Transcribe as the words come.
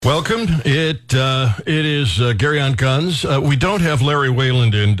Welcome. It is Gary on Guns. We don't have Larry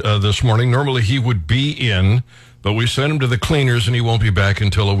Wayland in this morning. Normally he would be in, but we sent him to the cleaners and he won't be back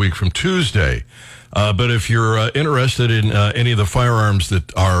until a week from Tuesday. But if you're interested in any of the firearms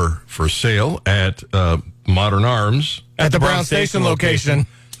that are for sale at Modern Arms. At the Brown Station location.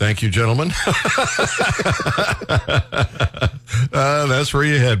 Thank you, gentlemen. That's where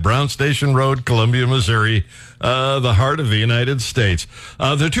you head. Brown Station Road, Columbia, Missouri, the heart of the United States.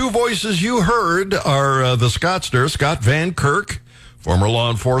 The two voices you heard are the Scottster, Scott Van Kirk, former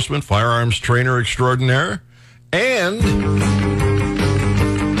law enforcement firearms trainer extraordinaire, and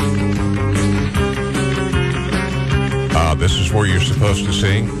this is where you're supposed to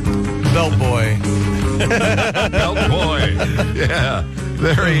sing. Belt Boy. Belt Boy. Yeah,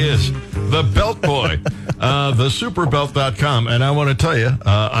 there he is. The Belt Boy. TheSuperbelt.com. And I want to tell you,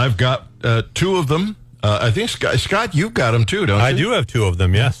 I've got two of them. I think, Scott, you've got them too, don't you? I do have two of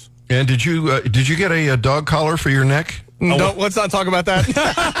them, yes. And did you get a dog collar for your neck? No, let's not talk about that.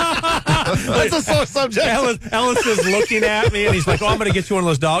 That's a sore subject. Ellis is looking at me, and he's like, I'm going to get you one of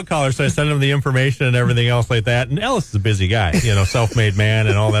those dog collars. So I send him the information and everything else like that. And Ellis is a busy guy, self-made man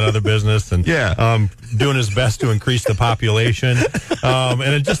and all that other business. And doing his best to increase the population. And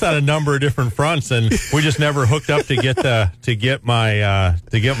it just on a number of different fronts. And we just never hooked up to get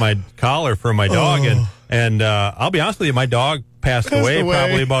my collar for my dog. And I'll be honest with you, my dog passed away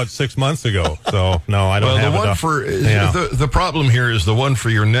probably about 6 months ago. So no, I don't have the problem here is the one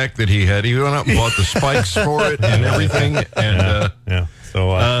for your neck that he had. He went out and bought the spikes for it and everything, and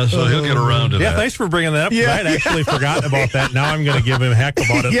so he'll get around to that. Yeah, thanks for bringing that up. I had actually forgotten about that. Now I'm going to give him heck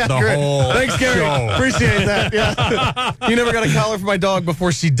about it whole Thanks, Gary. show. Appreciate that. Yeah, you never got a collar for my dog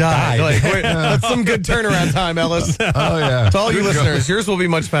before she died. That's some good turnaround time, Ellis. Oh yeah. To all you listeners, yours will be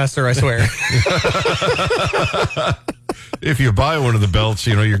much faster, I swear. If you buy one of the belts,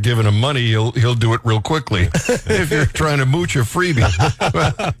 you're giving him money, he'll do it real quickly. If you're trying to mooch a freebie,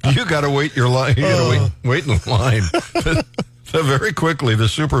 you got to wait your line. You got to wait in line. Very quickly, the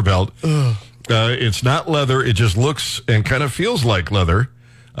Super Belt. It's not leather. It just looks and kind of feels like leather.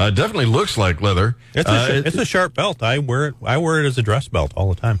 Definitely looks like leather. It's a sharp belt. I wear it as a dress belt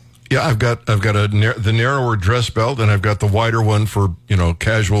all the time. Yeah, I've got the narrower dress belt, and I've got the wider one for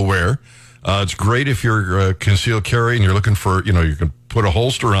casual wear. It's great if you're concealed carry and you're looking for, you can put a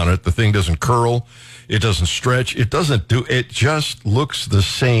holster on it. The thing doesn't curl. It doesn't stretch. It just looks the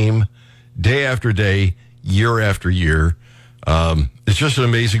same day after day, year after year. It's just an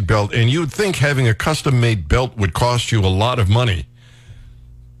amazing belt. And you'd think having a custom-made belt would cost you a lot of money.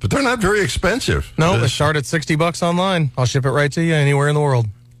 But they're not very expensive. No, they start at $60 online. I'll ship it right to you anywhere in the world.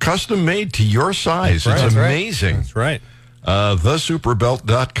 Custom-made to your size. It's amazing. That's right.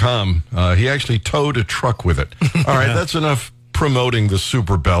 TheSuperbelt.com. He actually towed a truck with it. All right, that's enough promoting the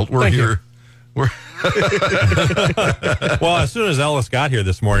Super Belt. We're here. Well, as soon as Ellis got here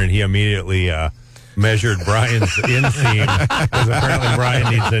this morning, he immediately measured Brian's inseam because apparently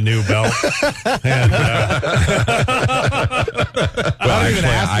Brian needs a new belt. And,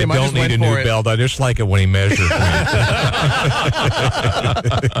 I don't need a new belt. I just like it when he measures me.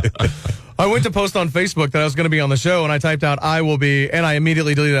 I went to post on Facebook that I was going to be on the show, and I typed out "I will be," and I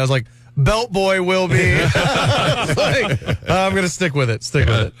immediately deleted it. I was like, "Belt Boy will be." I'm going to stick with it.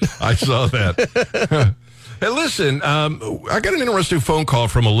 I saw that. Hey, listen, I got an interesting phone call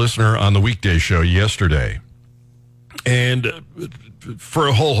from a listener on the weekday show yesterday. And for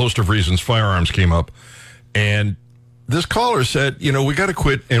a whole host of reasons, firearms came up. And this caller said, we got to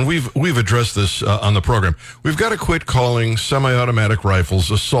quit, and we've addressed this on the program. We've got to quit calling semi-automatic rifles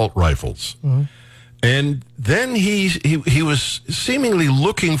assault rifles. Mm-hmm. And then he was seemingly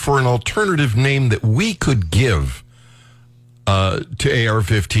looking for an alternative name that we could give to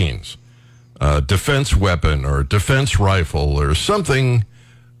AR-15s. Defense weapon or defense rifle or something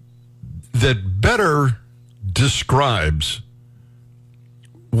that better describes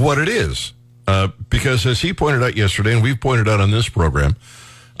what it is. Because as he pointed out yesterday, and we've pointed out on this program,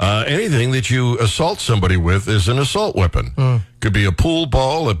 anything that you assault somebody with is an assault weapon. Could be a pool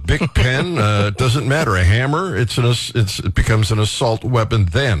ball, a big pen, doesn't matter, a hammer. It becomes an assault weapon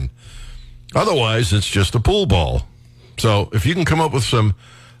then. Otherwise, it's just a pool ball. So if you can come up with some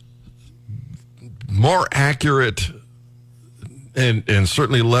more accurate and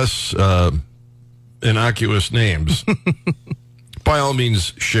certainly less innocuous names, by all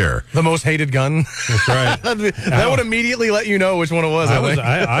means, share. The most hated gun. That's right. That would immediately let you know which one it was.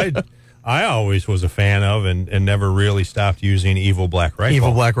 I always was a fan of and never really stopped using Evil Black Rifle.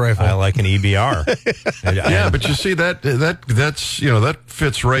 Evil Black Rifle. I like an EBR. Yeah, but you see that's that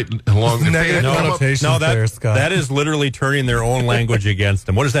fits right along. Negative connotations there, Scott. That is literally turning their own language against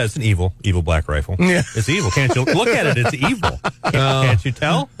them. What is that? It's an evil Black Rifle. Yeah. It's evil. Can't you look at it? It's evil. Can't you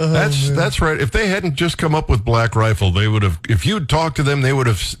tell? That's right. If they hadn't just come up with Black Rifle, they would have. If you'd talked to them, they would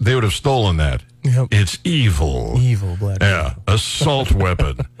have stolen that. Yep. It's evil. Evil Black Rifle. Yeah, assault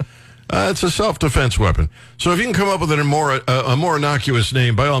weapon. It's a self-defense weapon. So if you can come up with a more innocuous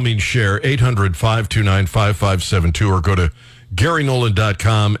name, by all means share 800-529-5572 or go to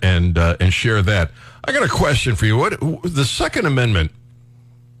GaryNolan.com and share that. I got a question for you. What the Second Amendment,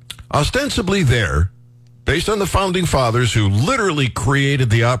 ostensibly there, based on the Founding Fathers who literally created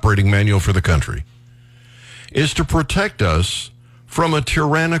the operating manual for the country, is to protect us from a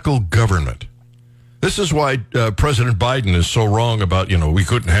tyrannical government. This is why President Biden is so wrong about, we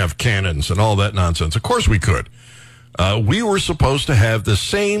couldn't have cannons and all that nonsense. Of course we could. We were supposed to have the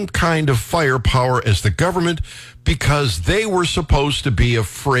same kind of firepower as the government because they were supposed to be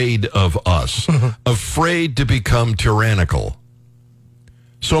afraid of us, afraid to become tyrannical.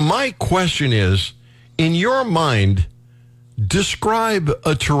 So my question is, in your mind, describe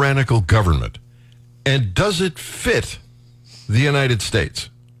a tyrannical government, and does it fit the United States?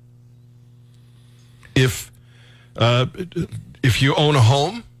 If you own a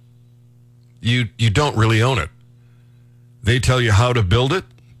home, you don't really own it. They tell you how to build it.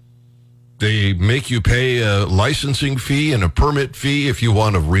 They make you pay a licensing fee and a permit fee if you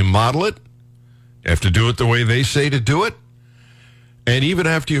want to remodel it. You have to do it the way they say to do it. And even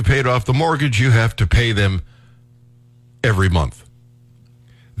after you've paid off the mortgage, you have to pay them every month.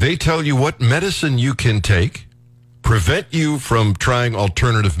 They tell you what medicine you can take, prevent you from trying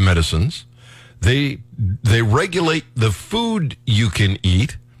alternative medicines. They regulate the food you can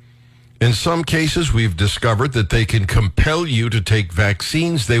eat. In some cases, we've discovered that they can compel you to take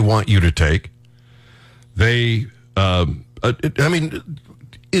vaccines they want you to take.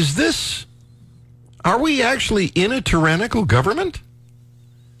 Are we actually in a tyrannical government?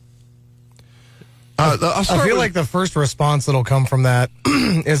 I feel like the first response that'll come from that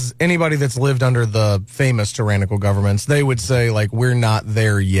is anybody that's lived under the famous tyrannical governments. They would say, we're not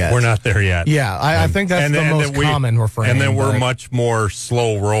there yet. We're not there yet. Yeah, I think that's the most common refrain. And then we're much more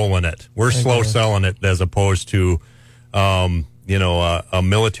slow rolling it. We're slow selling it as opposed to, a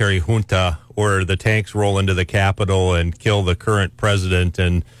military junta where the tanks roll into the Capitol and kill the current president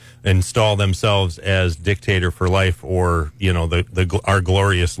and install themselves as dictator for life, or our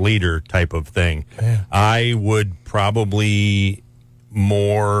glorious leader type of thing. Yeah. I would probably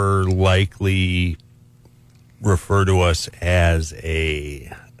more likely refer to us as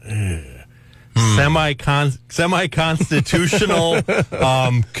a semi-constitutional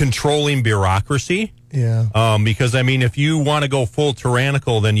controlling bureaucracy. Yeah. Because if you want to go full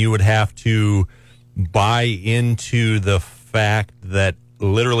tyrannical, then you would have to buy into the fact that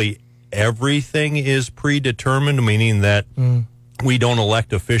literally everything is predetermined, meaning that we don't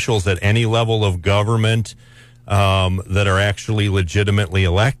elect officials at any level of government that are actually legitimately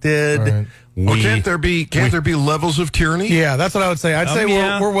elected. Right. Can't there be levels of tyranny? Yeah, that's what I would say. I'd say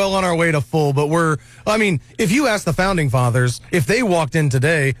we're well on our way to full, but if you ask the Founding Fathers, if they walked in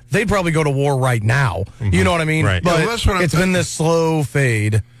today, they'd probably go to war right now. Mm-hmm. You know what I mean? Right. But it's been this slow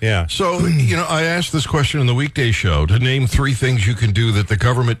fade. Yeah. So, I asked this question in the weekday show to name 3 things you can do that the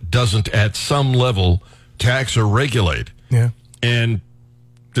government doesn't at some level tax or regulate. Yeah. And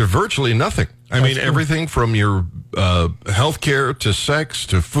they're virtually nothing. Everything from your health care to sex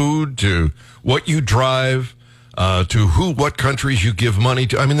to food to what you drive to what countries you give money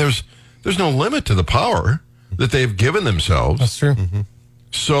to. There's no limit to the power that they've given themselves. That's true. Mm-hmm.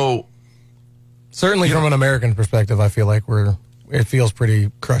 So certainly from an American perspective, I feel like it feels pretty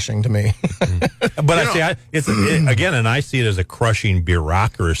crushing to me. But I see it as a crushing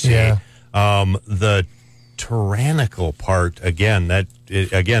bureaucracy. Yeah. The tyrannical part again,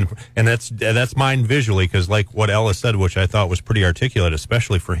 and that's mine visually, because like what Ellis said, which I thought was pretty articulate,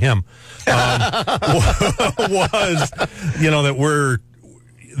 especially for him, was that we're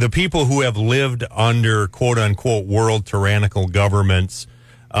the people who have lived under quote unquote world tyrannical governments.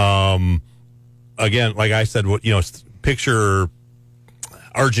 Again, like I said, picture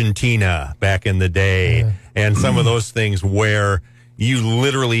Argentina back in the day, and some of those things where you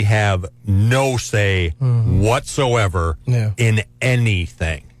literally have no say whatsoever in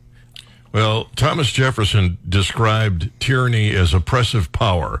anything. Well, Thomas Jefferson described tyranny as oppressive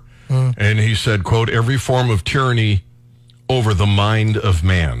power, and he said, quote, every form of tyranny over the mind of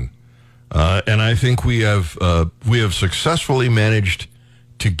man. And I think we have successfully managed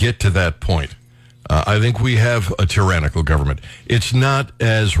to get to that point. I think we have a tyrannical government. It's not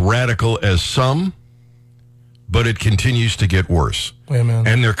as radical as some, but it continues to get worse. Amen.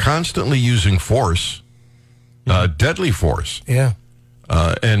 And they're constantly using force, deadly force. Yeah.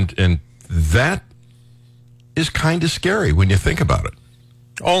 And that is kind of scary when you think about it.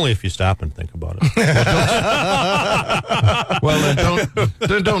 Only if you stop and think about it. Well,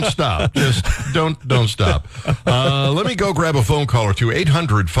 then don't stop. Just don't stop. Let me go grab a phone call or two.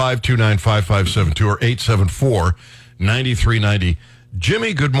 800-529-5572 or 874-9390.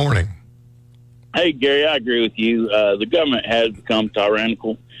 Jimmy, good morning. Hey, Gary, I agree with you. The government has become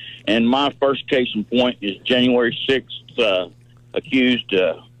tyrannical. And my first case in point is January 6th accused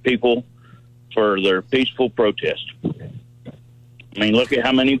people for their peaceful protest. I mean, look at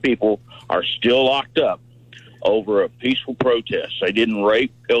how many people are still locked up over a peaceful protest. They didn't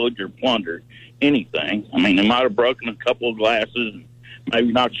rape, pillage, or plunder anything. I mean, they might have broken a couple of glasses and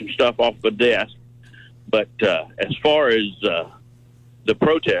maybe knocked some stuff off the desk. But as far as the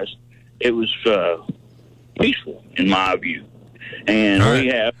protest, it was peaceful, in my view. And All right.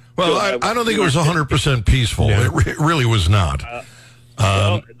 we have... Well, I don't think it was 100% peaceful. Yeah. It really was not.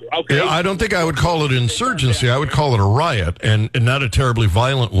 Okay. Yeah, I don't think I would call it insurgency. I would call it a riot, and not a terribly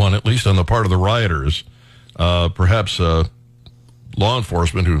violent one, at least on the part of the rioters. Perhaps law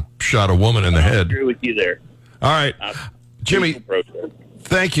enforcement who shot a woman in the I head. agree with you there. All right. Jimmy, Peaceful protest.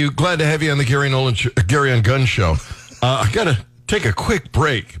 thank you. Glad to have you on the Gary on Gun Show. I got to take a quick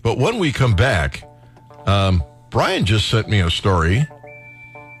break, but when we come back, Brian just sent me a story,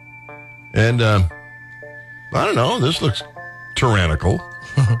 and I don't know, this looks tyrannical.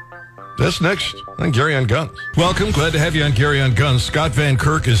 That's next on Gary on Guns. Welcome. Glad to have you on Gary on Guns. Scott Van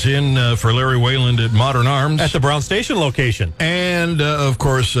Kirk is in for Larry Wayland at Modern Arms. At the Brown Station location. And, of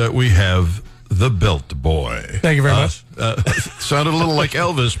course, we have the Belt Boy. Thank you very much. Sounded a little like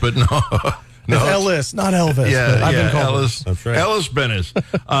Elvis, but no. It's Ellis, not Elvis. Yeah, I've been called Ellis. That's right. Ellis Bennis.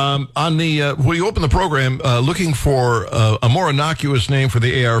 On the we opened the program looking for a more innocuous name for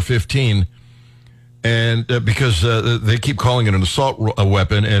the AR-15, and because they keep calling it an assault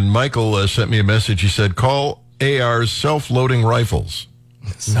weapon. And Michael sent me a message. He said, "Call ARs self-loading rifles."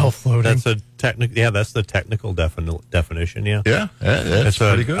 Self-loading. That's a technical. Yeah, that's the technical definition. Yeah, Yeah, that's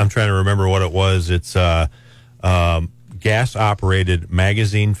pretty good. I'm trying to remember what it was. It's gas-operated,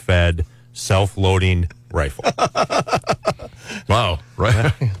 magazine-fed, self-loading rifle. Wow,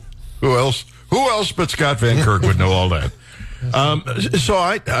 right? Who else but Scott Van Kirk would know all that?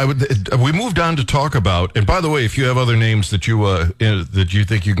 So we moved on to talk about, and by the way, if you have other names that you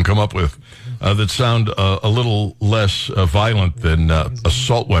think you can come up with that sound a little less violent than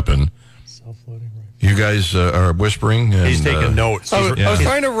assault weapon, you guys are whispering. And, He's taking notes. I was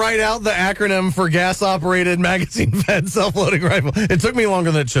trying to write out the acronym for gas-operated, magazine-fed, self-loading rifle. It took me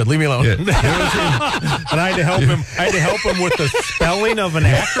longer than it should. Leave me alone. Yeah. And I had to help him. I had to help him with the spelling of an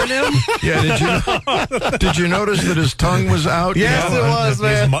acronym. Yeah, did you notice that his tongue was out? Yes, it was,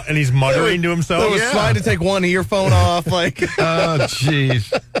 man. And he's muttering to himself. I was trying to take one earphone off. Like, Oh,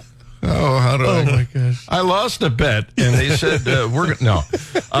 jeez. Oh, how do I? my gosh. I lost a bet, and they said we're no.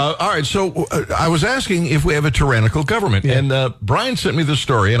 All right, so I was asking if we have a tyrannical government, and Brian sent me the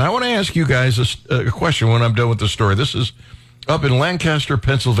story, and I want to ask you guys a question when I'm done with the story. This is up in Lancaster,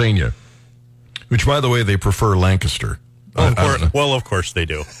 Pennsylvania, which, by the way, they prefer Lancaster. Of course. Well, of course they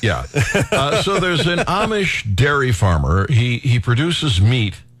do. Yeah. So there's an Amish dairy farmer. He produces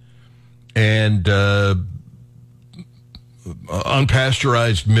meat and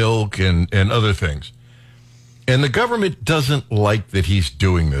unpasteurized milk and other things. And the government doesn't like that he's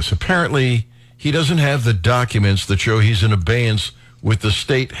doing this. Apparently, he doesn't have the documents that show he's in abeyance with the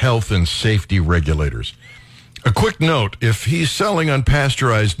state health and safety regulators. A quick note, if he's selling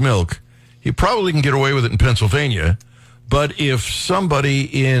unpasteurized milk, he probably can get away with it in Pennsylvania. But if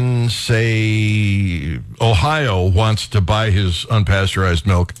somebody in, say, Ohio wants to buy his unpasteurized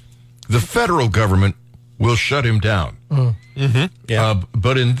milk, the federal government will shut him down. Mm-hmm. Yeah.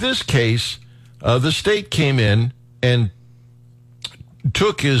 But in this case, the state came in and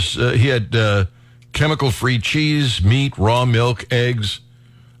took he had chemical-free cheese, meat, raw milk, eggs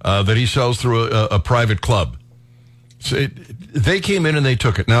that he sells through a private club. So they came in and they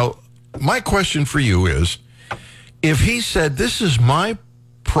took it. Now, my question for you is, if he said, this is my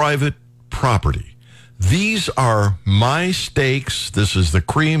private property, these are my steaks, this is the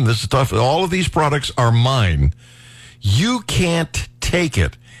cream, this stuff, all of these products are mine, you can't take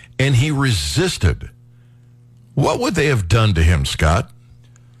it, and he resisted, what would they have done to him, Scott?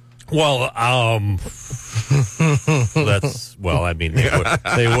 Well, that's well. I mean,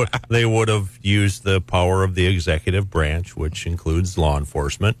 they would have used the power of the executive branch, which includes law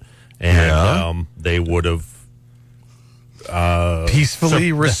enforcement, and they would have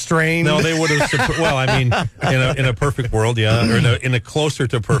peacefully restrained. No, they would have. Well, I mean, in a perfect world, or in a closer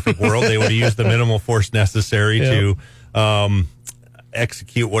to perfect world, they would have used the minimal force necessary to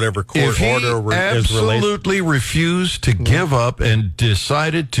execute whatever court order is released. Absolutely refused to give up and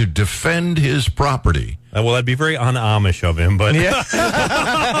decided to defend his property. Well, that'd be very un-Amish of him, but yeah,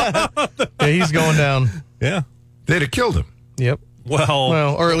 he's going down. Yeah, they'd have killed him. Yep.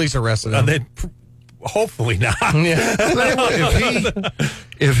 Well, or at least arrested him. They'd hopefully not. Yeah.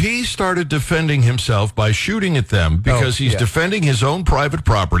 If he started defending himself by shooting at them because he's defending his own private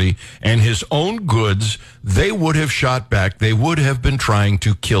property and his own goods, they would have shot back. They would have been trying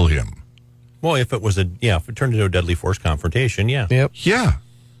to kill him. Well, if it turned into a deadly force confrontation, yeah. Yep. Yeah.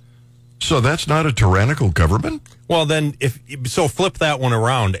 So that's not a tyrannical government? Well, then, flip that one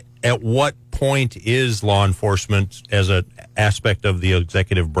around. At what point is law enforcement, as an aspect of the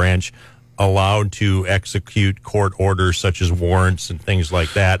executive branch, allowed to execute court orders such as warrants and things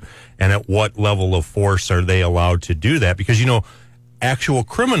like that? And at what level of force are they allowed to do that? Because, actual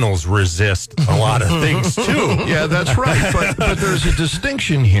criminals resist a lot of things, too. Yeah, that's right. But there's a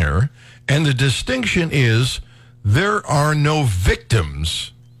distinction here, and the distinction is there are no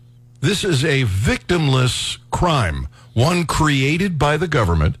victims. This is a victimless crime, one created by the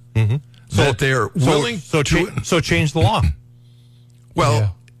government that they're willing So change the law.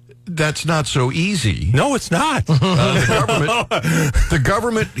 Well, that's not so easy. No, it's not. The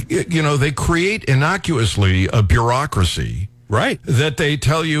government, they create innocuously a bureaucracy, right? That they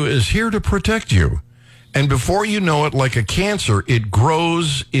tell you is here to protect you, and before you know it, like a cancer, it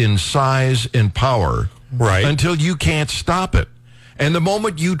grows in size and power, right? Until you can't stop it. And the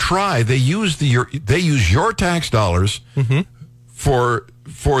moment you try, they use your tax dollars for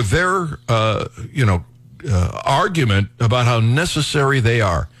their argument about how necessary they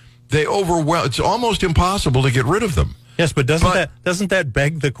are. They overwhelm. It's almost impossible to get rid of them. Yes, but doesn't that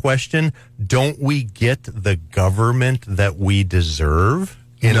beg the question? Don't we get the government that we deserve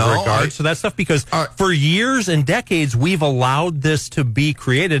in regards to that stuff? Because for years and decades, we've allowed this to be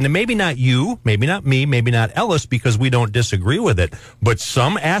created. And maybe not you, maybe not me, maybe not Ellis, because we don't disagree with it. But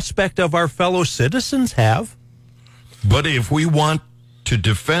some aspect of our fellow citizens have. But if we want to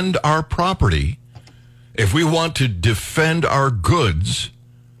defend our property, if we want to defend our goods,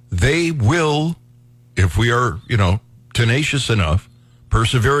 they will, if we are, tenacious enough,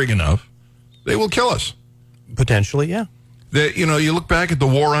 persevering enough, they will kill us. Potentially, yeah. You look back at the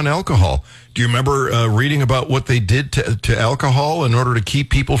war on alcohol. Do you remember reading about what they did to alcohol in order to keep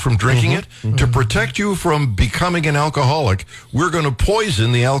people from drinking it? Mm-hmm. To protect you from becoming an alcoholic, we're going to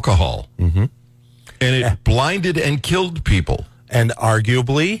poison the alcohol. Mm-hmm. And it blinded and killed people. And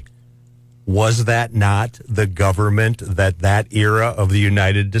arguably, was that not the government that era of the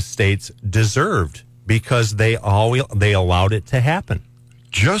United States deserved? Because they allowed it to happen.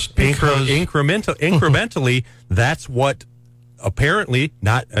 Just because incrementally, that's what apparently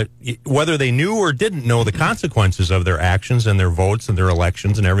not whether they knew or didn't know the consequences of their actions and their votes and their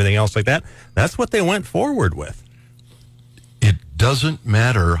elections and everything else like that. That's what they went forward with. It doesn't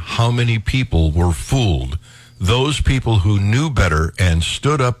matter how many people were fooled. Those people who knew better and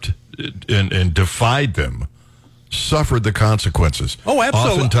stood up and defied them suffered the consequences. Oh,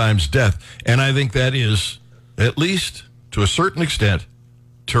 absolutely. Oftentimes death. And I think that is, at least to a certain extent,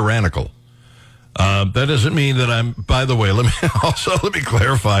 tyrannical. That doesn't mean that I'm, by the way, let me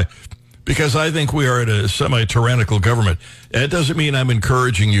clarify, because I think we are at a semi-tyrannical government. It doesn't mean I'm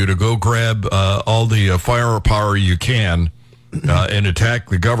encouraging you to go grab all the firepower you can and attack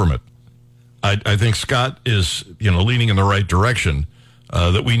the government. I think Scott is, leaning in the right direction,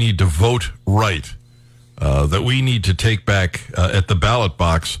 that we need to vote right. That we need to take back at the ballot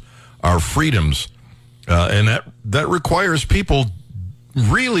box our freedoms. And that requires people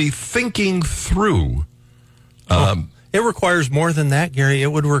really thinking through. It requires more than that, Gary.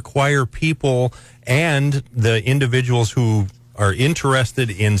 It would require people and the individuals who are interested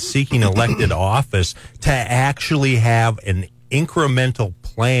in seeking elected office to actually have an incremental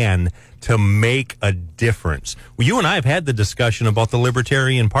plan to make a difference. Well, you and I have had the discussion about the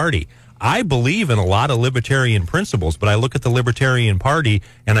Libertarian Party. I believe in a lot of libertarian principles, but I look at the Libertarian Party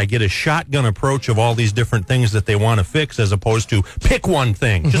and I get a shotgun approach of all these different things that they want to fix, as opposed to pick one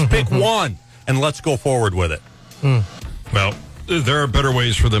thing. Just pick one and let's go forward with it. Well, there are better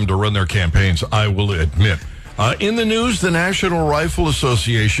ways for them to run their campaigns, I will admit. In the news, the National Rifle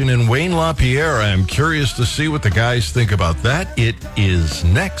Association and Wayne LaPierre. I'm curious to see what the guys think about that. It is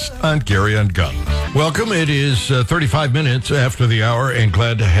next on Gary on Guns. Welcome. It is 35 minutes after the hour, and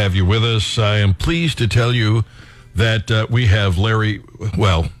glad to have you with us. I am pleased to tell you that we have Larry.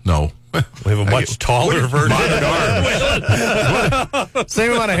 Well, no. We have a much taller version. Modern arms.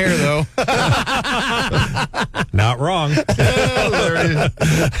 Same amount of hair, though. Not wrong. Larry,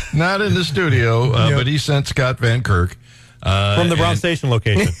 not in the studio, but he sent Scott Van Kirk. From the Brown Station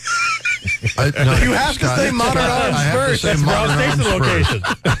location. You have to say Modern Arms first. That's Brown Station location.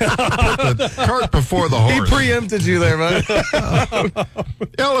 Put the cart before the horse. He preempted you there, man.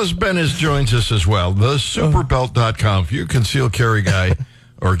 Ellis Bennis joins us as well. The superbelt.com. If you're a concealed carry guy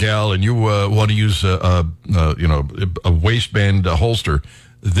or gal and you want to use a waistband holster,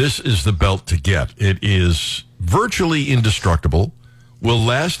 this is the belt to get. It is virtually indestructible, will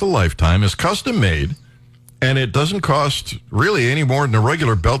last a lifetime, is custom made, and it doesn't cost really any more than a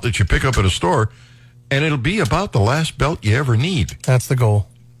regular belt that you pick up at a store, and it'll be about the last belt you ever need. That's the goal.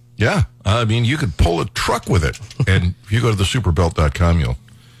 Yeah. I mean, you could pull a truck with it, and if you go to the superbelt.com,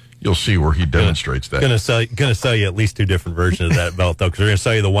 you'll see where he demonstrates that. Gonna sell you at least two different versions of that belt, though, because we're gonna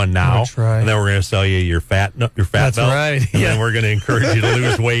sell you the one now, That's right. and then we're gonna sell you your fat That's belt, right. and then we're gonna encourage you to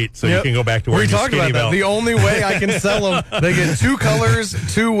lose weight so you can go back to wearing We your talked skinny about belt. that. The only way I can sell them, they get 2 colors,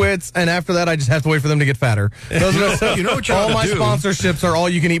 2 widths, and after that, I just have to wait for them to get fatter. Those are You know what you all ought to my do? sponsorships are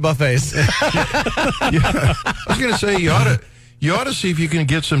all-you-can-eat buffets. I was going to say, you ought to see if you can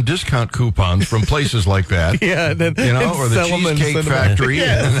get some discount coupons from places like that. Yeah, then Or the sell 'em and Cheesecake send 'em Factory.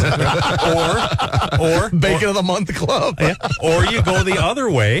 or Bacon of the Month Club. or you go the other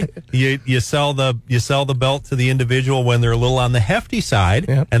way. You sell the belt to the individual when they're a little on the hefty side,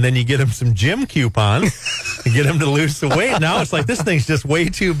 and then you get them some gym coupons and get them to lose some weight. Now it's like this thing's just way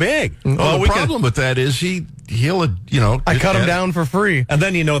too big. Well, the problem with that is he'll I cut them down for free. And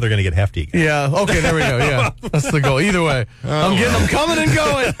then you know they're going to get hefty again. Yeah, okay, there we go. Yeah, that's the goal. Either way, I'm getting them coming and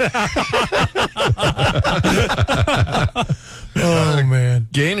going. Oh, man.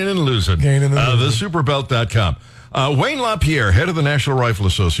 Gaining and losing. Gaining and losing. TheSuperbelt.com. Wayne LaPierre, head of the National Rifle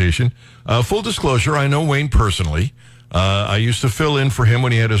Association. Full disclosure, I know Wayne personally. I used to fill in for him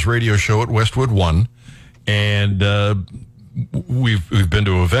when he had his radio show at Westwood One. And we've been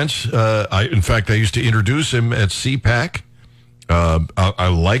to events. In fact, I used to introduce him at CPAC. I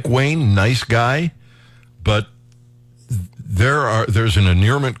like Wayne, nice guy, but there's an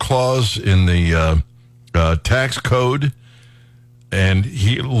annulment clause in the tax code, and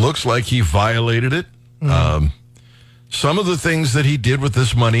he looks like he violated it. Some of the things that he did with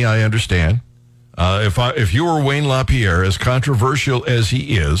this money, I understand. If you were Wayne LaPierre, as controversial as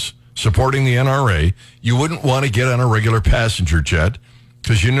he is, supporting the NRA, you wouldn't want to get on a regular passenger jet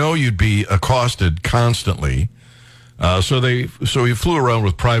because you'd be accosted constantly. So he flew around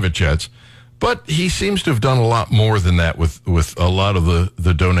with private jets, but he seems to have done a lot more than that with a lot of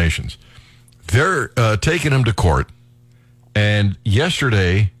the donations. They're taking him to court, and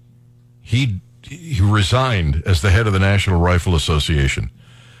yesterday he resigned as the head of the National Rifle Association.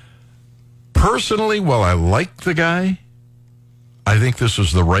 Personally, while I like the guy, I think this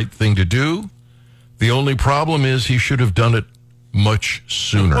was the right thing to do. The only problem is he should have done it much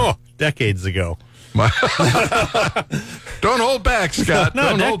sooner. Oh, decades ago. Don't hold back, Scott.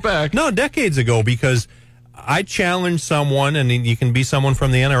 Don't hold back. No, decades ago, because I challenged someone, and you can be someone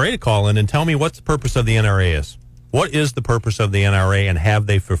from the NRA to call in and tell me what the purpose of the NRA is. What is the purpose of the NRA, and have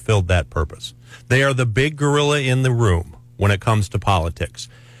they fulfilled that purpose? They are the big gorilla in the room when it comes to politics.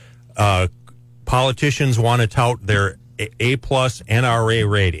 Politicians want to tout their A-plus NRA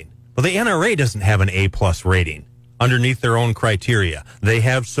rating. Well, the NRA doesn't have an A-plus rating underneath their own criteria. They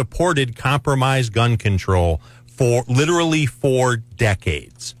have supported compromised gun control for literally 4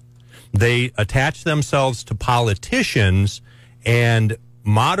 decades. They attach themselves to politicians and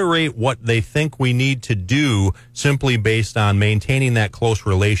moderate what they think we need to do simply based on maintaining that close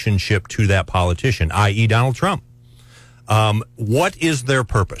relationship to that politician, i.e. Donald Trump. What is their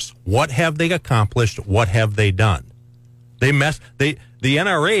purpose? What have they accomplished? What have they done? The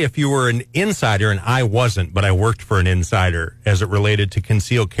NRA, if you were an insider, and I wasn't, but I worked for an insider as it related to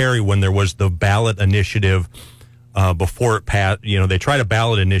concealed carry when there was the ballot initiative before it passed. They tried a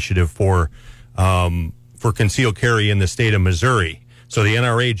ballot initiative for concealed carry in the state of Missouri. So the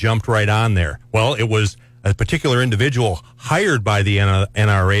NRA jumped right on there. Well, it was a particular individual hired by the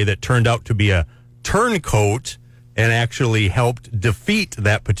NRA that turned out to be a turncoat and actually helped defeat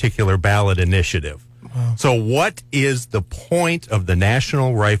that particular ballot initiative. Wow. So what is the point of the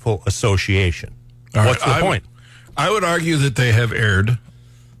National Rifle Association? What's the point? I would argue that they have erred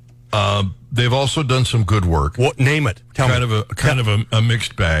They've also done some good work. What? Name it. Tell me. Kind of a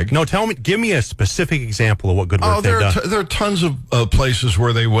mixed bag. No, tell me. Give me a specific example of what good work they've done. There are tons of places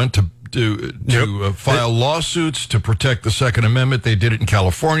where they went to file lawsuits to protect the Second Amendment. They did it in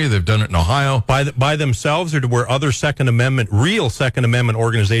California. They've done it in Ohio. By themselves, or were other real Second Amendment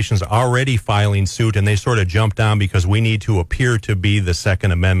organizations already filing suit, and they sort of jumped on because we need to appear to be the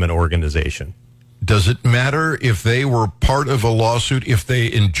Second Amendment organization? Does it matter if they were part of a lawsuit, if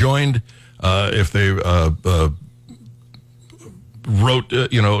they enjoined, if they wrote,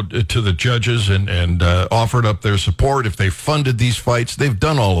 to the judges and offered up their support, if they funded these fights? They've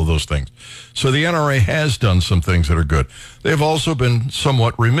done all of those things. So the NRA has done some things that are good. They've also been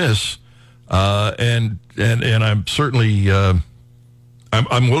somewhat remiss, and I'm certainly, I'm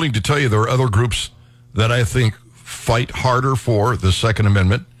willing to tell you there are other groups that I think fight harder for the Second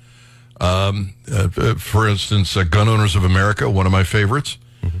Amendment. For instance, Gun Owners of America, one of my favorites.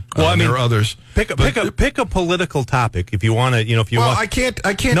 Well, there are others. Pick a political topic if you want to. I can't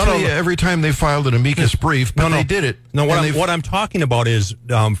tell you every time they filed an amicus brief, but they did it. No, what I'm talking about is,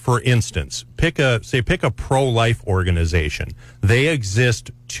 for instance, pick a pro-life organization. They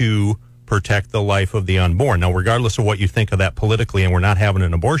exist to protect the life of the unborn. Now, regardless of what you think of that politically, and we're not having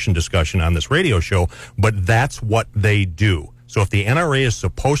an abortion discussion on this radio show, but that's what they do. So if the NRA is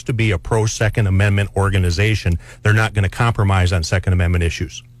supposed to be a pro-Second Amendment organization, they're not going to compromise on Second Amendment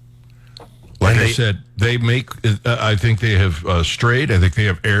issues. Like I said, they make. I think they have strayed. I think they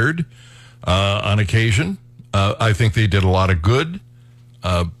have erred on occasion. I think they did a lot of good,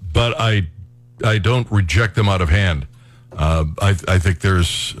 but I don't reject them out of hand. I think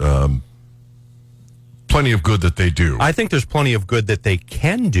there's plenty of good that they do. I think there's plenty of good that they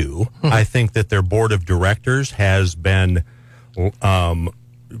can do. I think that their board of directors has been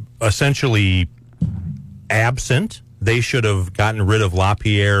essentially absent. They should have gotten rid of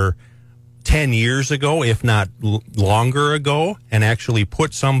LaPierre 10 years ago, if not longer ago, and actually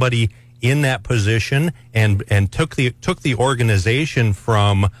put somebody in that position and took the organization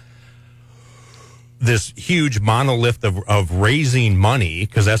from this huge monolith of raising money,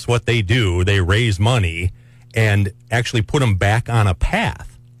 because that's what they do. They raise money, and actually put them back on a path.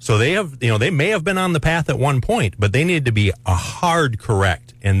 So they may have been on the path at one point, but they needed to be a hard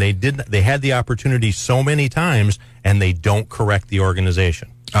correct, and they didn't. They had the opportunity so many times, and they don't correct the organization.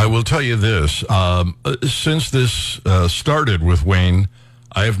 I will tell you this: since this started with Wayne,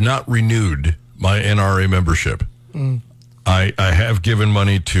 I have not renewed my NRA membership. I have given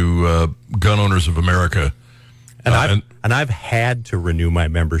money to Gun Owners of America, and I've had to renew my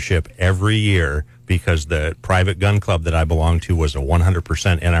membership every year, because the private gun club that I belong to was a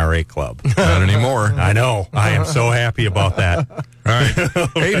 100% NRA club. Not anymore. I know. I am so happy about that. All right.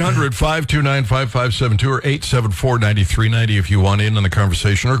 800-529-5572 or 874-9390 if you want in on the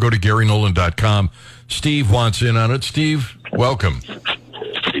conversation, or go to GaryNolan.com. Steve wants in on it. Steve, welcome.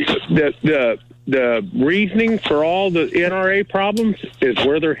 The reasoning for all the NRA problems is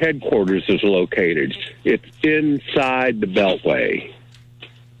where their headquarters is located. It's inside the Beltway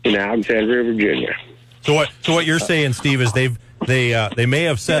in Alexandria, Virginia. So what you're saying, Steve, is they may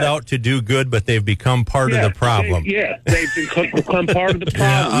have set out to do good, but they've become part of the problem. They've become part of the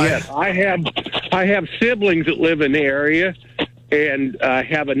problem. Yes, I have siblings that live in the area, and I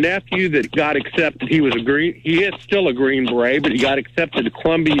have a nephew that got accepted. He is still a Green Beret, but he got accepted to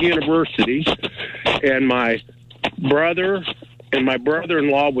Columbia University. And my brother and my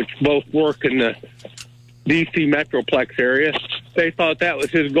brother-in-law, which both work in the D.C. Metroplex area, they thought that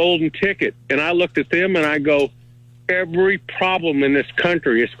was his golden ticket. And I looked at them and I go, every problem in this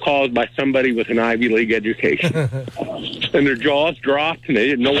country is caused by somebody with an Ivy League education. And their jaws dropped and they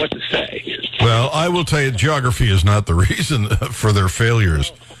didn't know what to say. Well, I will tell you, geography is not the reason for their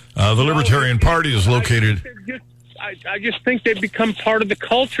failures. The Libertarian Party is located... I just think they've become part of the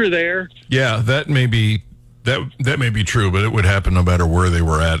culture there. Yeah, that may be true, but it would happen no matter where they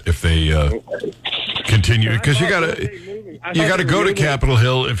were at if they continue. Because you got to go to Capitol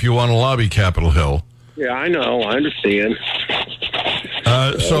Hill if you want to lobby Capitol Hill. Yeah, I know. I understand.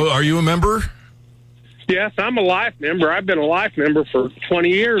 So are you a member? Yes, I'm a life member. I've been a life member for 20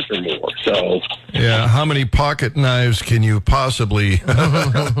 years or more. So. Yeah, how many pocket knives can you possibly...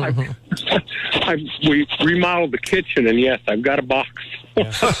 We remodeled the kitchen, and yes, I've got a box. All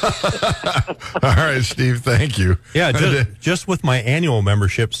right, Steve, thank you. Yeah, just with my annual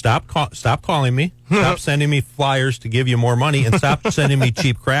membership, stop calling me, stop sending me flyers to give you more money, and stop sending me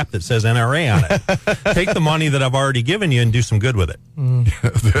cheap crap that says NRA on it. Take the money that I've already given you and do some good with it.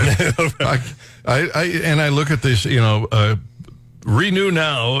 I look at this, renew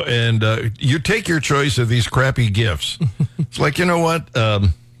now, and you take your choice of these crappy gifts. It's like, you know what?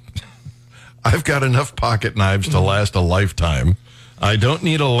 I've got enough pocket knives to last a lifetime. I don't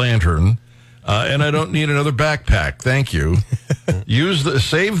need a lantern, and I don't need another backpack. Thank you.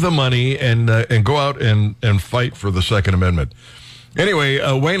 Save the money and go out and fight for the Second Amendment. Anyway,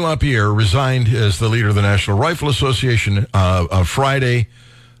 Wayne LaPierre resigned as the leader of the National Rifle Association on Friday.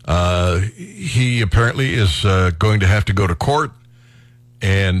 He apparently is going to have to go to court,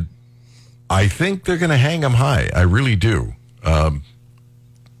 and I think they're going to hang him high. I really do.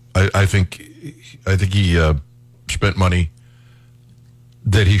 I think he spent money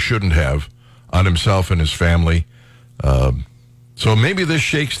that he shouldn't have on himself and his family. So maybe this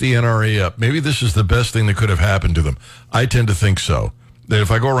shakes the NRA up. Maybe this is the best thing that could have happened to them. I tend to think so. That if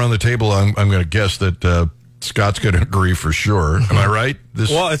I go around the table, I'm going to guess that Scott's going to agree for sure. Am I right?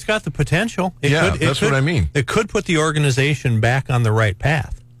 Well, it's got the potential. That's what I mean. It could put the organization back on the right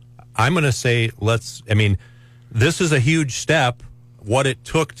path. I'm going to say this is a huge step. What it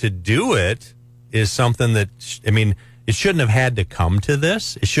took to do it is something that, it shouldn't have had to come to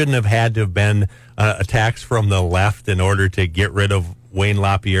this. It shouldn't have had to have been attacks from the left in order to get rid of Wayne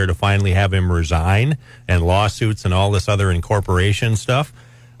LaPierre, to finally have him resign, and lawsuits and all this other incorporation stuff.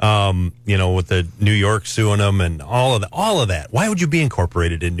 With the New York suing them and all of that. Why would you be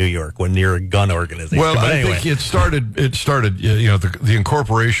incorporated in New York when you're a gun organization? Well, I think it started. The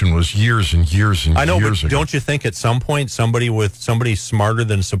incorporation was years and years and years. I know, but ago. Don't you think at some point somebody smarter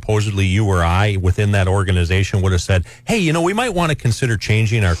than supposedly you or I within that organization would have said, "Hey, we might want to consider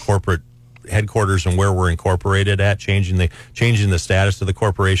changing our corporate headquarters and where we're incorporated at, changing the status of the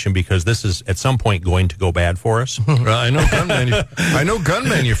corporation, because this is at some point going to go bad for us." I know gun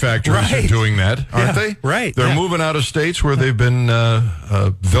manufacturers are doing that, aren't they? Right. They're moving out of states where they've been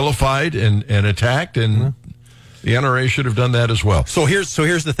vilified and attacked, and the NRA should have done that as well. So here's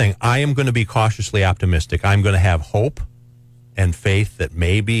the thing. I am going to be cautiously optimistic. I'm going to have hope and faith that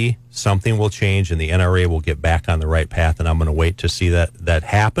maybe something will change and the NRA will get back on the right path, and I'm going to wait to see that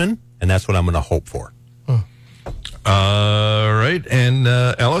happen. And that's what I'm going to hope for. Right. And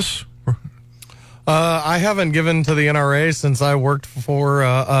Ellis? I haven't given to the NRA since I worked for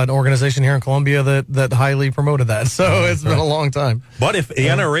an organization here in Columbia that highly promoted that. So it's been a long time. But if the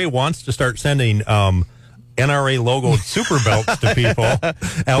NRA wants to start sending NRA logoed super belts to people,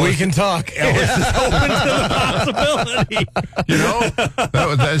 we can talk. Ellis is open to the possibility.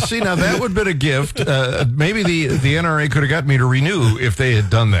 Now that would have been a gift. Maybe the NRA could have got me to renew if they had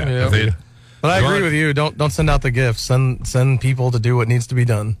done that. Yeah. But I agree with you. Don't send out the gifts. Send people to do what needs to be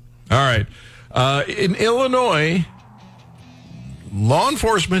done. All right. In Illinois, law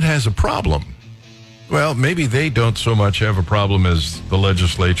enforcement has a problem. Well, maybe they don't so much have a problem as the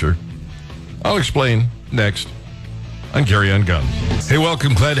legislature. I'll explain next on Gary on Guns. Hey,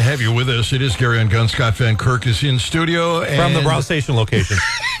 welcome. Glad to have you with us. It is Gary on Guns. Scott Van Kirk is in studio. From the Brown Station location.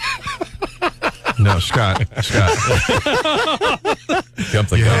 No, Scott. Jumped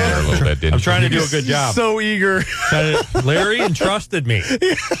the gun there a little bit, didn't I'm trying to do a good job. So eager. Larry entrusted me.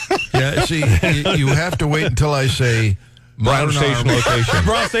 Yeah, see, you have to wait until I say Brown Station location.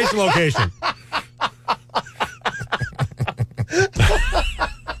 Brown Station location.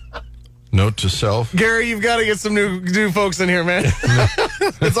 Note to self. Gary, you've got to get some new folks in here, man.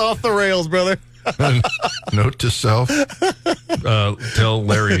 It's off the rails, brother. Note to self. Tell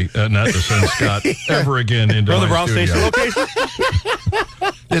Larry not to send Scott ever again into the my Brown studio. Station location?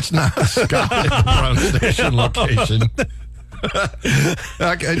 It's not Scott at the Brown Station location.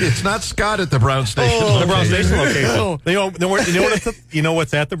 It's not Scott at the Brown Station location. The Brown Station location. You know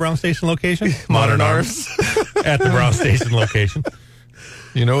what's at the Brown Station location? Modern Arms. At the Brown Station location.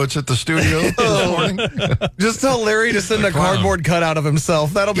 You know it's at the studio this morning? Just tell Larry to send a cardboard cutout of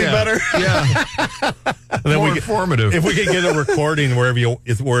himself. That'll be better. Yeah. More informative. If we could get a recording where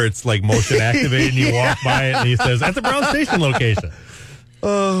it's like motion activated and you walk by it and he says, at the Brown Station location.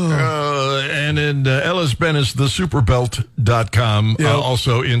 And then Ellis Bennis, thesuperbelt.com,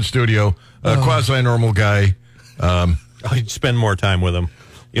 also in studio. Quasi-normal guy. I'd spend more time with him.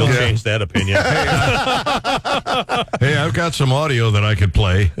 You'll change that opinion. Hey, I've got some audio that I could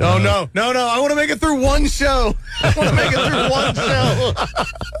play. Oh, no. I want to make it through one show.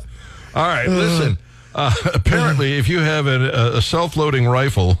 All right, listen. Apparently, if you have a self-loading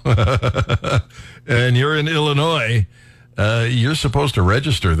rifle and you're in Illinois, you're supposed to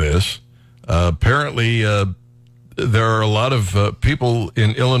register this. Apparently, there are a lot of people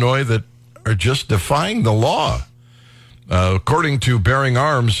in Illinois that are just defying the law. According to Bearing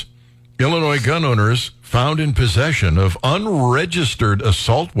Arms, Illinois gun owners found in possession of unregistered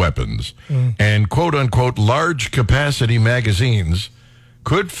assault weapons and quote-unquote large-capacity magazines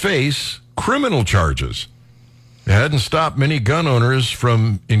could face criminal charges. It hadn't stopped many gun owners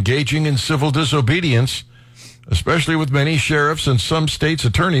from engaging in civil disobedience, especially with many sheriffs and some states'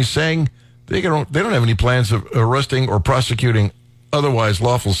 attorneys saying they don't have any plans of arresting or prosecuting otherwise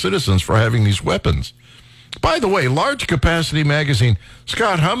lawful citizens for having these weapons. By the way, large capacity magazine.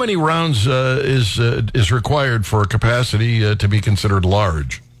 Scott, how many rounds is required for a capacity to be considered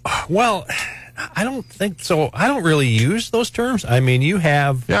large? Well, I don't think so. I don't really use those terms. I mean, you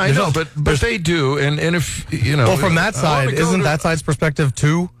have... Yeah, I know, but they do. And if, you know... Well, from that side, isn't that side's perspective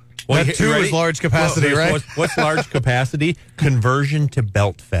 2? Well, that 2 is large capacity, right? What's large capacity? Conversion to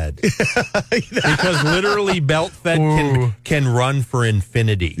belt fed. Because literally belt fed can run for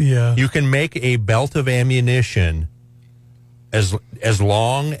infinity. Yeah. You can make a belt of ammunition as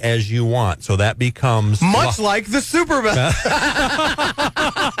long as you want. So that becomes... Much like the super belt.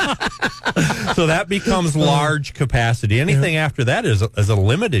 So that becomes large capacity. Anything after that is a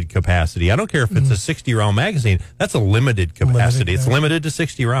limited capacity. I don't care if it's a 60-round magazine. That's a limited capacity. It's limited to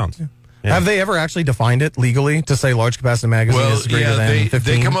 60 rounds. Yeah. Yeah. Have they ever actually defined it legally to say large capacity magazine is greater than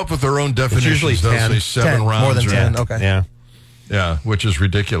 15? They come up with their own definitions. It's usually 10. They'll say 7 rounds. More than 10, okay. Yeah. Yeah, which is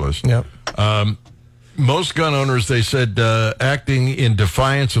ridiculous. Yep. Most gun owners, they said, acting in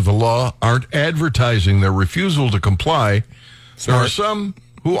defiance of the law, aren't advertising their refusal to comply. There are some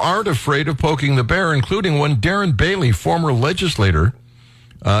who aren't afraid of poking the bear, including one Darren Bailey, former legislator,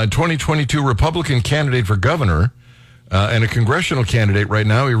 2022 Republican candidate for governor, and a congressional candidate right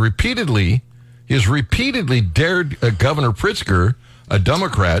now. He has repeatedly dared Governor Pritzker, a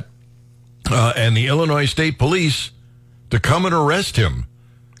Democrat, and the Illinois State Police to come and arrest him.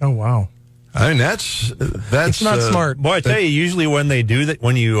 Oh, wow. I mean, that's it's not smart. Boy, I tell you, usually when they do that,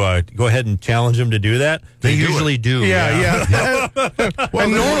 when you go ahead and challenge them to do that, they usually do. Yeah.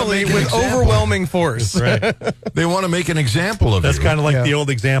 And normally with overwhelming force. Right. They want to make an example of That's you. kind of like the old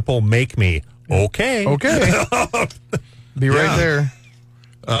example, make me. Okay. Be right there.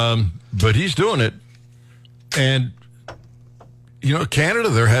 But he's doing it. And, you know, Canada,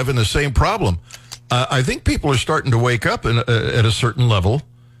 they're having the same problem. I think people are starting to wake up at a certain level,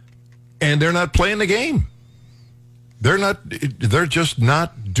 and they're not playing the game. They're just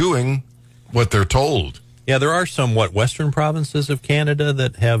not doing what they're told. Yeah, there are some, western provinces of Canada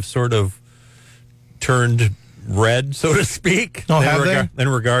that have sort of turned red, so to speak. Oh, have they? In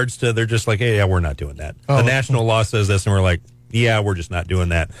regards to, they're just like, hey, yeah, we're not doing that. The national law says this, and we're like, yeah, we're just not doing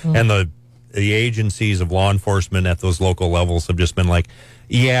that. And the agencies of law enforcement at those local levels have just been like,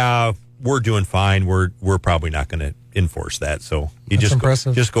 yeah, we're doing fine. We're probably not going to enforce that. So you just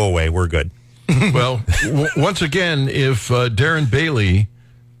go away. We're good. Well, once again, if Darren Bailey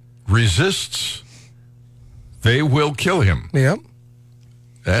resists, they will kill him. Yep.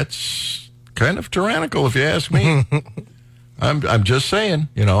 That's kind of tyrannical, if you ask me. I'm just saying.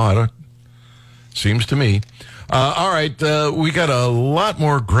 You know, seems to me. All right, we got a lot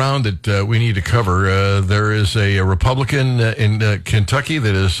more ground that we need to cover. There is a Republican in Kentucky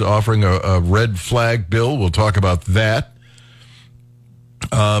that is offering a red flag bill. We'll talk about that.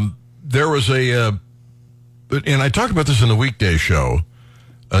 There was and I talked about this in the weekday show,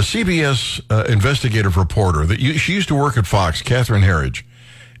 a CBS investigative reporter she used to work at Fox, Catherine Herridge,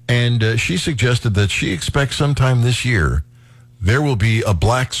 and she suggested that she expects sometime this year there will be a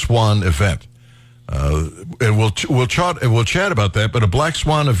Black Swan event. And we'll chat about that, but a Black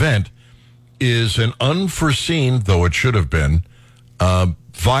Swan event is an unforeseen, though it should have been,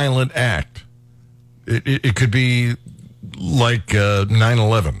 violent act. It could be like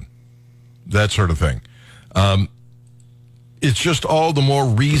 9/11, that sort of thing. It's just all the more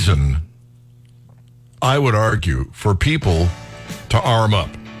reason, I would argue, for people to arm up.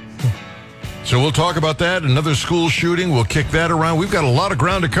 So we'll talk about that. Another school shooting, we'll kick that around. We've got a lot of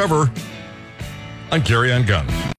ground to cover on Gary on Guns.